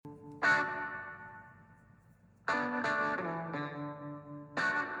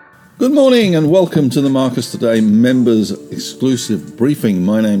Good morning and welcome to the Marcus Today members exclusive briefing.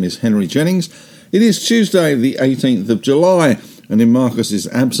 My name is Henry Jennings. It is Tuesday the 18th of July and in Marcus's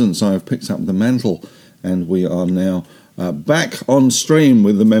absence I have picked up the mantle and we are now back on stream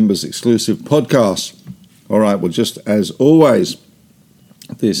with the members exclusive podcast. Alright, well just as always,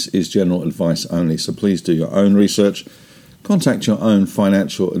 this is general advice only, so please do your own research. Contact your own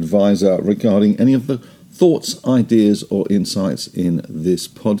financial advisor regarding any of the thoughts, ideas or insights in this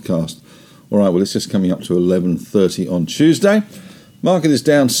podcast. All right, well, it's just coming up to 11:30 on Tuesday. Market is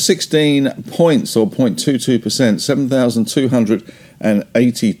down 16 points or 0.22%,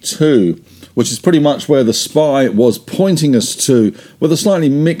 7,282, which is pretty much where the SPY was pointing us to, with a slightly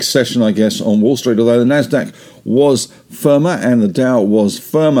mixed session, I guess, on Wall Street, although the Nasdaq was firmer and the Dow was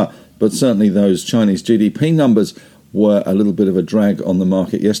firmer, but certainly those Chinese GDP numbers were a little bit of a drag on the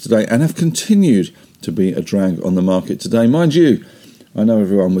market yesterday and have continued to be a drag on the market today. Mind you, I know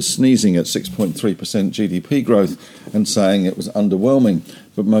everyone was sneezing at 6.3% GDP growth and saying it was underwhelming,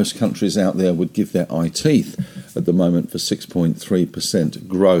 but most countries out there would give their eye teeth at the moment for 6.3%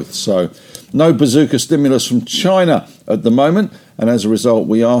 growth. So no bazooka stimulus from China at the moment, and as a result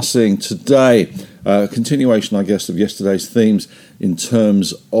we are seeing today a continuation, I guess, of yesterday's themes in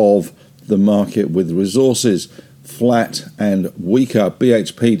terms of the market, with resources flat and weaker.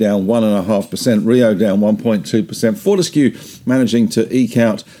 BHP down 1.5%, Rio down 1.2%, Fortescue managing to eke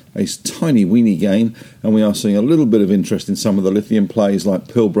out a tiny weeny gain, and we are seeing a little bit of interest in some of the lithium plays like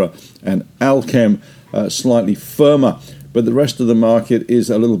Pilbara and Alchem, slightly firmer, but the rest of the market is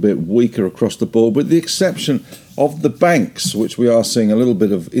a little bit weaker across the board, with the exception of the banks, which we are seeing a little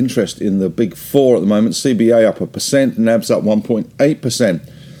bit of interest in the big four at the moment. CBA up 1%, NAB's up 1.8%,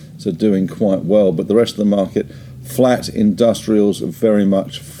 so doing quite well, but the rest of the market flat. Industrials are very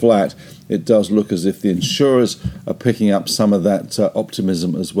much flat. It does look as if the insurers are picking up some of that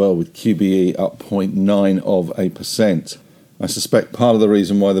optimism as well, with QBE up 0.9%. I suspect part of the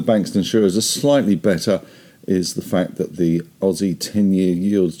reason why the banks and insurers are slightly better is the fact that the Aussie 10-year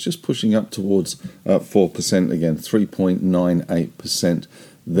yield's just pushing up towards 4% again, 3.98%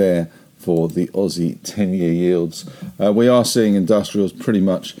 there for the Aussie 10-year yields. We are seeing industrials pretty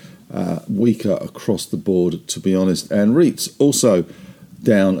much weaker across the board, to be honest, and REITs also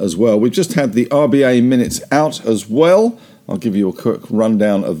down as well. We've just had the RBA minutes out as well. I'll give you a quick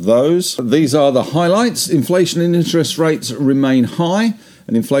rundown of those. These are the highlights. Inflation and interest rates remain high,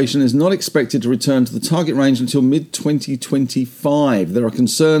 and inflation is not expected to return to the target range until mid-2025. There are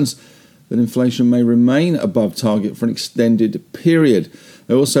concerns that inflation may remain above target for an extended period.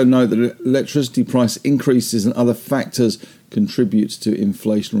 They also note that electricity price increases and other factors contribute to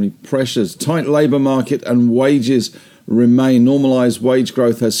inflationary pressures. Tight labour market and wages remain. Normalised wage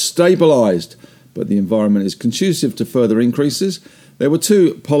growth has stabilised, but the environment is conducive to further increases. There were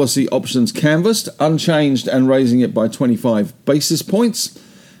two policy options canvassed, unchanged and raising it by 25 basis points,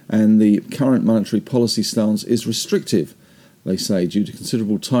 and the current monetary policy stance is restrictive, they say, due to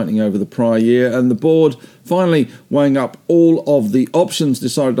considerable tightening over the prior year. And the board, finally weighing up all of the options,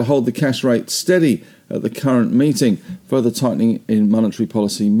 decided to hold the cash rate steady at the current meeting. Further tightening in monetary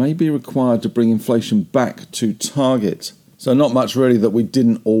policy may be required to bring inflation back to target. So not much really that we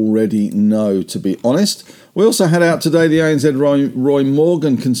didn't already know, to be honest. We also had out today the ANZ Roy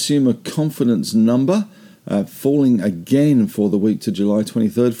Morgan Consumer Confidence number, falling again for the week to July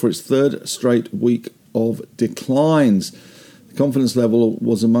 23rd for its third straight week of declines. The confidence level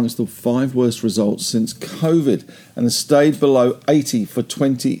was amongst the 5 worst results since COVID and has stayed below 80 for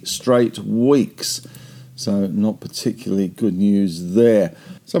 20 straight weeks. So not particularly good news there.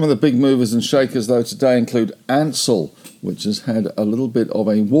 Some of the big movers and shakers though today include Ansell, which has had a little bit of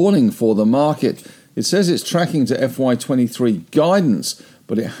a warning for the market. It says it's tracking to FY23 guidance,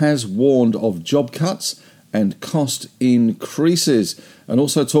 but it has warned of job cuts and cost increases, and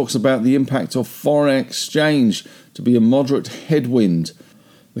also talks about the impact of foreign exchange to be a moderate headwind.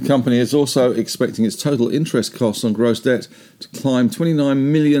 The company is also expecting its total interest costs on gross debt to climb $29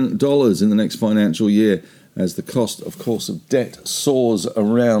 million in the next financial year, as the cost, of course, of debt soars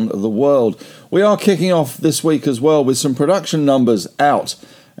around the world. We are kicking off this week as well with some production numbers out,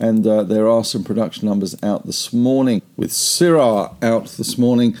 and there are some production numbers out this morning, with Syrah out this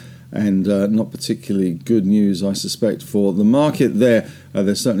morning, and not particularly good news, I suspect, for the market there.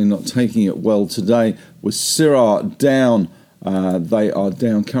 They're certainly not taking it well today, with Syrah down. They are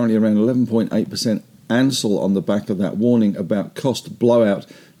down currently around 11.8%. Ansell, on the back of that warning about cost blowout,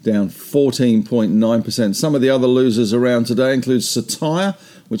 down 14.9%. Some of the other losers around today include Cettire,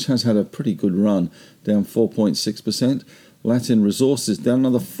 which has had a pretty good run, down 4.6%. Latin Resources down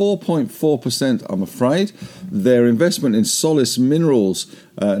another 4.4%, I'm afraid. Their investment in Solis Minerals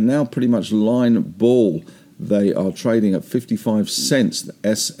now pretty much line ball. They are trading at 55 cents.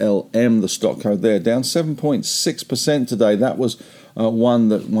 SLM, the stock code there, down 7.6% today. That was one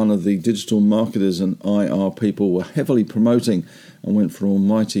that one of the digital marketers and IR people were heavily promoting and went for an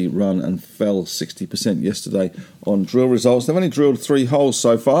almighty run and fell 60% yesterday on drill results. They've only drilled 3 holes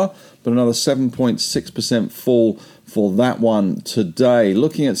so far, but another 7.6% fall for that one today.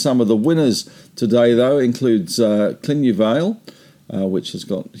 Looking at some of the winners today, though, includes Clinuvel, which has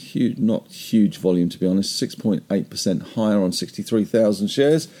got not huge volume, to be honest, 6.8% higher on 63,000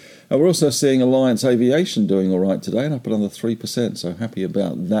 shares. We're also seeing Alliance Aviation doing all right today, and up another 3%, so happy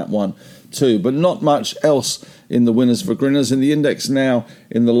about that one too. But not much else in the winners for grinners. In the index now,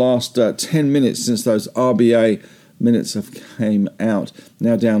 in the last 10 minutes since those RBA minutes have came out,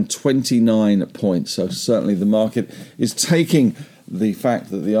 now down 29 points. So certainly the market is taking the fact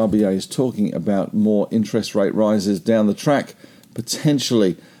that the RBA is talking about more interest rate rises down the track,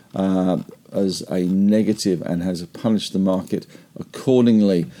 potentially as a negative, and has punished the market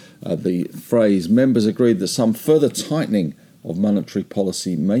accordingly. The phrase, members agreed that some further tightening of monetary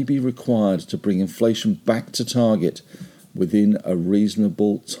policy may be required to bring inflation back to target within a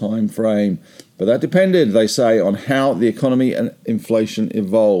reasonable time frame. But that depended, they say, on how the economy and inflation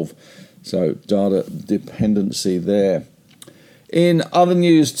evolve. So data dependency there. In other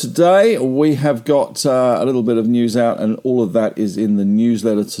news today, we have got a little bit of news out, and all of that is in the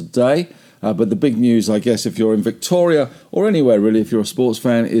newsletter today. But the big news, I guess, if you're in Victoria or anywhere really, if you're a sports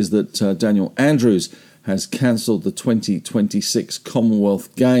fan, is that Daniel Andrews has cancelled the 2026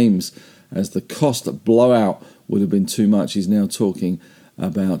 Commonwealth Games as the cost blowout would have been too much. He's now talking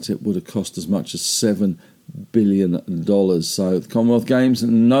about it would have cost as much as $7 billion. So the Commonwealth Games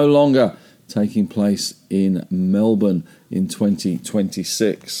no longer taking place in Melbourne in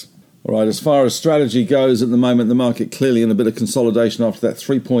 2026. All right, as far as strategy goes at the moment, the market clearly in a bit of consolidation after that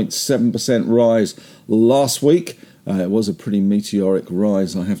 3.7% rise last week. It was a pretty meteoric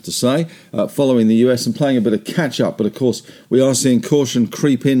rise, I have to say, following the US and playing a bit of catch-up. But, of course, we are seeing caution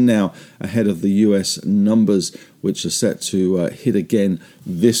creep in now ahead of the US numbers, which are set to hit again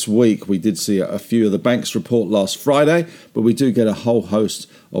this week. We did see a few of the banks report last Friday, but we do get a whole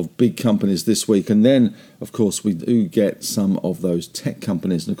host of big companies this week. And then, of course, we do get some of those tech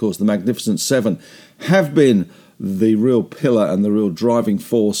companies. And, of course, the Magnificent Seven have been the real pillar and the real driving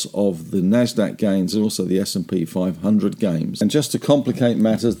force of the NASDAQ gains and also the S&P 500 gains. And just to complicate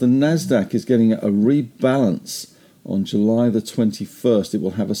matters, the NASDAQ is getting a rebalance on July the 21st. It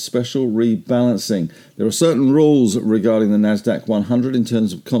will have a special rebalancing. There are certain rules regarding the NASDAQ 100 in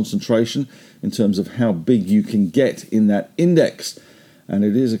terms of concentration, in terms of how big you can get in that index. And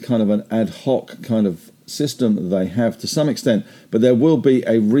it is a kind of an ad hoc kind of system that they have to some extent. But there will be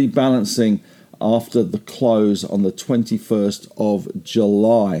a rebalancing after the close on the 21st of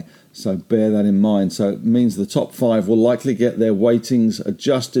July. So bear that in mind. So it means the top 5 will likely get their weightings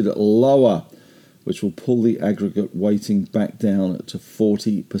adjusted lower, which will pull the aggregate weighting back down to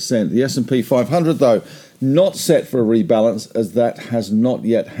 40%. The S&P 500, though, not set for a rebalance, as that has not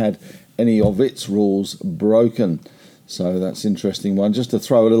yet had any of its rules broken. So that's an interesting one. Just to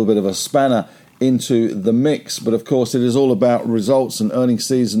throw a little bit of a spanner into the mix. But of course, it is all about results and earnings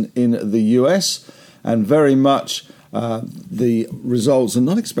season in the US, and very much the results are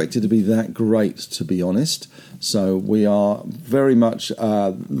not expected to be that great, to be honest. So we are very much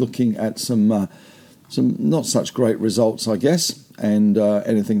looking at some not such great results, I guess, and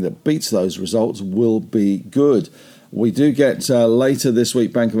anything that beats those results will be good. We do get later this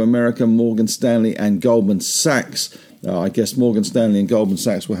week Bank of America, Morgan Stanley and Goldman Sachs. I guess Morgan Stanley and Goldman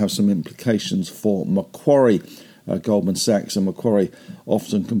Sachs will have some implications for Macquarie. Goldman Sachs and Macquarie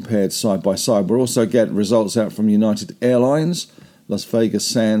often compared side by side. We'll also get results out from United Airlines, Las Vegas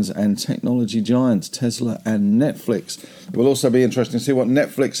Sands, and technology giants Tesla and Netflix. It will also be interesting to see what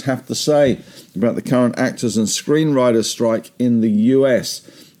Netflix have to say about the current actors and screenwriters strike in the US.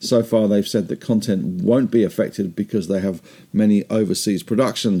 So far, they've said that content won't be affected because they have many overseas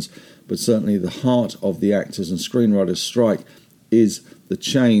productions. But certainly the heart of the actors and screenwriters strike is the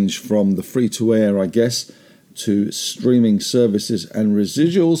change from the free-to-air, I guess, to streaming services and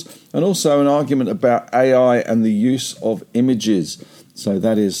residuals, and also an argument about AI and the use of images. So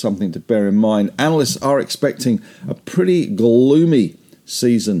that is something to bear in mind. Analysts are expecting a pretty gloomy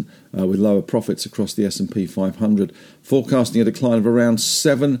season with lower profits across the S&P 500, forecasting a decline of around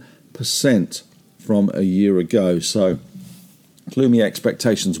 7% from a year ago. So gloomy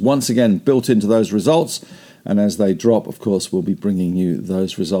expectations once again built into those results, and as they drop, of course, we'll be bringing you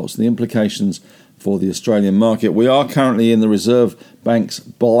those results. The implications for the Australian market. We are currently in the Reserve Bank's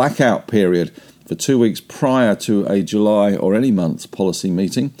blackout period for 2 weeks prior to a July or any month's policy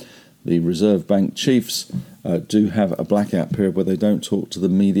meeting. The Reserve Bank chiefs do have a blackout period where they don't talk to the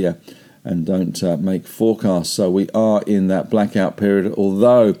media and don't make forecasts. So we are in that blackout period,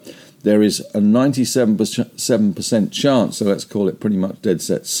 although there is a 97% chance, so let's call it pretty much dead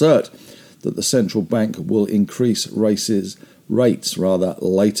set cert, that the central bank will increase rates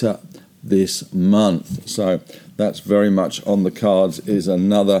later this month. So that's very much on the cards, is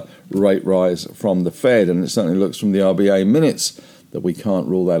another rate rise from the Fed, and it certainly looks from the RBA minutes that we can't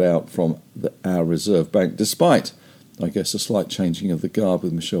rule that out from our Reserve Bank, despite, I guess, a slight changing of the guard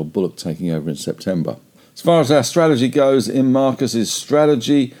with Michelle Bullock taking over in September. As far as our strategy goes, in Marcus's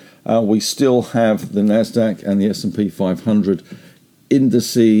strategy, we still have the Nasdaq and the S&P 500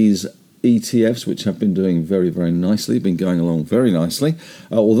 indices ETFs, which have been doing very, very nicely, been going along very nicely.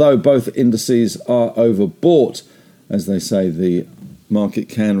 Although both indices are overbought, as they say, the market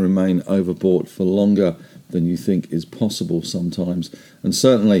can remain overbought for longer than you think is possible sometimes. And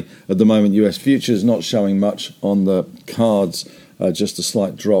certainly at the moment, US futures not showing much on the cards, just a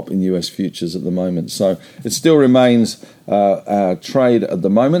slight drop in US futures at the moment. So it still remains our trade at the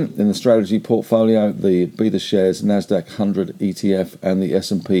moment in the strategy portfolio, the BetaShares Nasdaq 100 ETF and the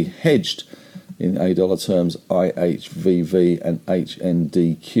S&P hedged in $A terms, IHVV and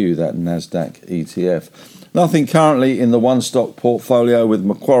HNDQ, that Nasdaq ETF. Nothing currently in the one stock portfolio with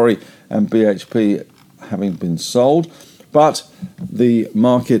Macquarie and BHP having been sold. But the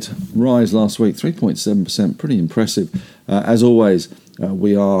market rise last week, 3.7%, pretty impressive. As always,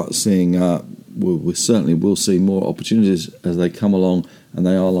 we are seeing, we certainly will see more opportunities as they come along, and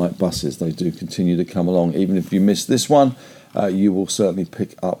they are like buses. They do continue to come along. Even if you miss this one, you will certainly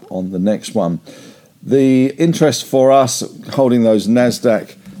pick up on the next one. The interest for us holding those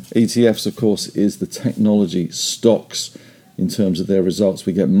NASDAQ ETFs, of course, is the technology stocks in terms of their results.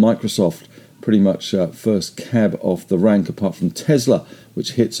 We get Microsoft pretty much first cab off the rank, apart from Tesla,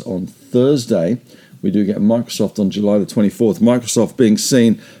 which hits on Thursday. We do get Microsoft on July the 24th. Microsoft being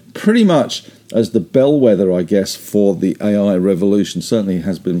seen pretty much as the bellwether, I guess, for the AI revolution. Certainly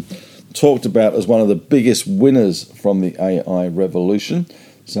has been talked about as one of the biggest winners from the AI revolution.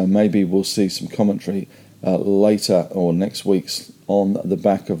 So maybe we'll see some commentary later or next week's on the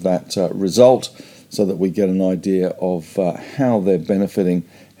back of that result, so that we get an idea of how they're benefiting,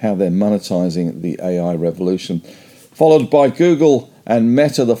 how they're monetizing the AI revolution. Followed by Google and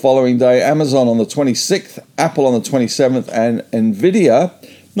Meta the following day, Amazon on the 26th, Apple on the 27th, and Nvidia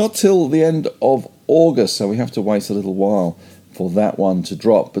not till the end of August, so we have to wait a little while for that one to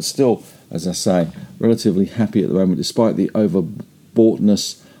drop. But still, as I say, relatively happy at the moment, despite the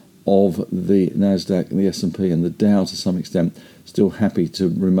overboughtness of the Nasdaq and the S&P and the Dow to some extent. Still happy to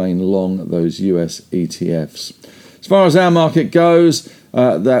remain long those US ETFs. As far as our market goes,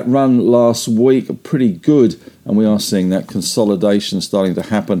 that run last week, pretty good, and we are seeing that consolidation starting to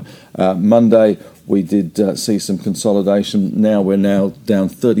happen. Monday, we did see some consolidation. We're now down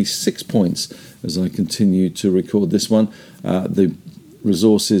 36 points as I continue to record this one. The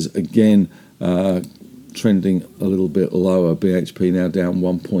resources, again, trending a little bit lower. BHP now down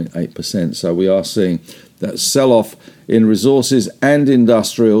 1.8%. So we are seeing that sell-off in resources and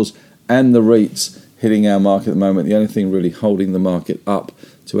industrials and the REITs hitting our market at the moment. The only thing really holding the market up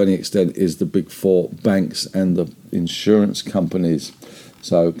to any extent is the big four banks and the insurance companies.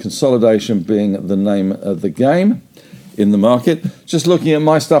 So consolidation being the name of the game in the market. Just looking at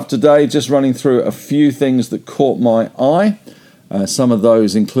my stuff today, just running through a few things that caught my eye. Some of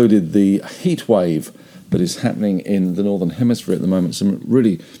those included the heat wave that is happening in the Northern Hemisphere at the moment. Some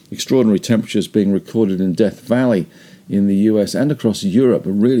really extraordinary temperatures being recorded in Death Valley in the US and across Europe,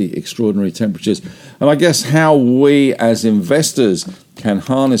 really extraordinary temperatures. And I guess how we as investors can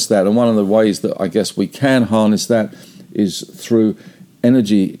harness that, and one of the ways that I guess we can harness that is through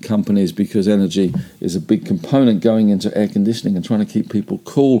energy companies, because energy is a big component going into air conditioning and trying to keep people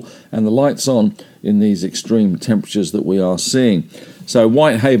cool and the lights on in these extreme temperatures that we are seeing. So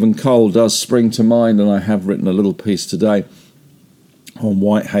Whitehaven Coal does spring to mind, and I have written a little piece today on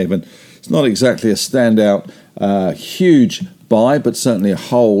Whitehaven. It's not exactly a standout huge buy, but certainly a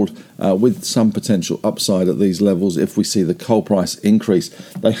hold with some potential upside at these levels if we see the coal price increase.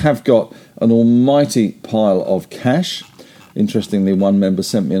 They have got an almighty pile of cash. Interestingly, one member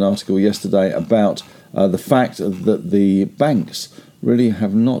sent me an article yesterday about the fact that the banks really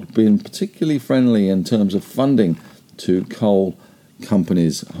have not been particularly friendly in terms of funding to coal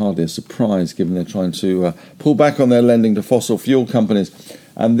companies. Hardly a surprise given they're trying to pull back on their lending to fossil fuel companies.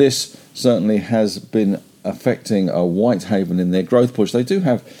 And this certainly has been affecting Whitehaven in their growth push. They do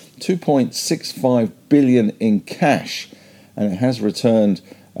have 2.65 billion in cash, and it has returned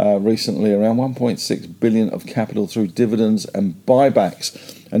recently around 1.6 billion of capital through dividends and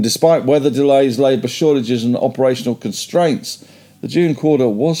buybacks. And despite weather delays, labour shortages and operational constraints, the June quarter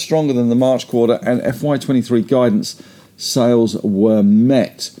was stronger than the March quarter, and FY23 guidance sales were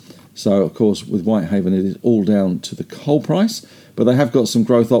met. So, of course, with Whitehaven, it is all down to the coal price, but they have got some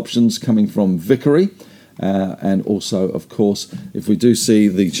growth options coming from Vickery. And also, of course, if we do see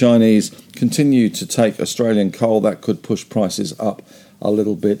the Chinese continue to take Australian coal, that could push prices up a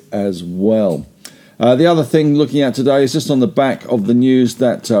little bit as well. The other thing looking at today is just on the back of the news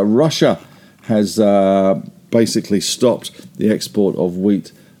that Russia has basically stopped the export of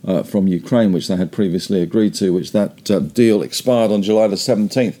wheat from Ukraine, which they had previously agreed to, which that deal expired on July the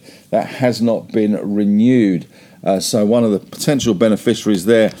 17th. That has not been renewed. So one of the potential beneficiaries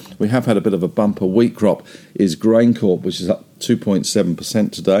there, we have had a bit of a bumper wheat crop, is GrainCorp, which is up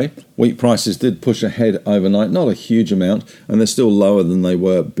 2.7% today. Wheat prices did push ahead overnight, not a huge amount, and they're still lower than they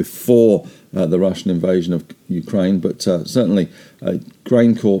were before the Russian invasion of Ukraine, but certainly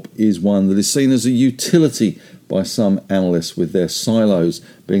GrainCorp is one that is seen as a utility by some analysts, with their silos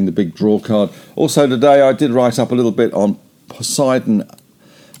being the big draw card. Also today I did write up a little bit on Poseidon.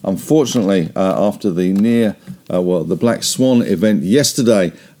 Unfortunately, after the the Black Swan event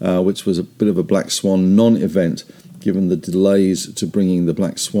yesterday, which was a bit of a Black Swan non-event, given the delays to bringing the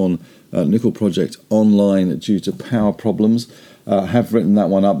Black Swan nickel project online due to power problems, have written that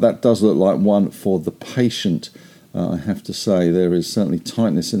one up. That does look like one for the patient. I have to say there is certainly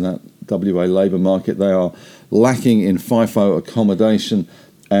tightness in that WA labour market. They are lacking in FIFO accommodation,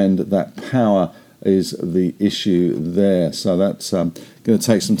 and that power is the issue there. So that's going to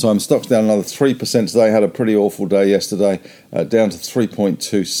take some time. Stock's down another 3% today. Had a pretty awful day yesterday, down to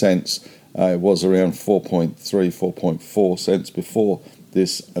 3.2 cents. It was around 4.3, 4.4 cents before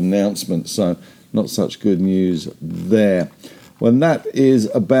this announcement. So not such good news there. Well, that is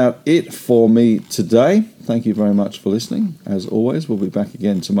about it for me today. Thank you very much for listening. As always, we'll be back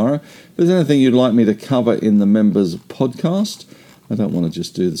again tomorrow. If there's anything you'd like me to cover in the members podcast, I don't want to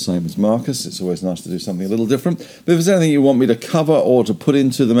just do the same as Marcus. It's always nice to do something a little different. But if there's anything you want me to cover or to put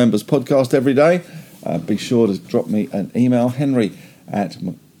into the members podcast every day, be sure to drop me an email,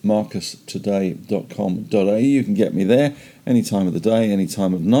 henry@marcustoday.com.au. You can get me there any time of the day, any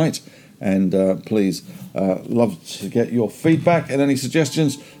time of night. And please, love to get your feedback and any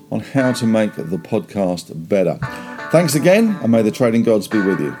suggestions on how to make the podcast better. Thanks again, and may the trading gods be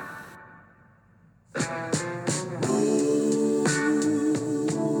with you.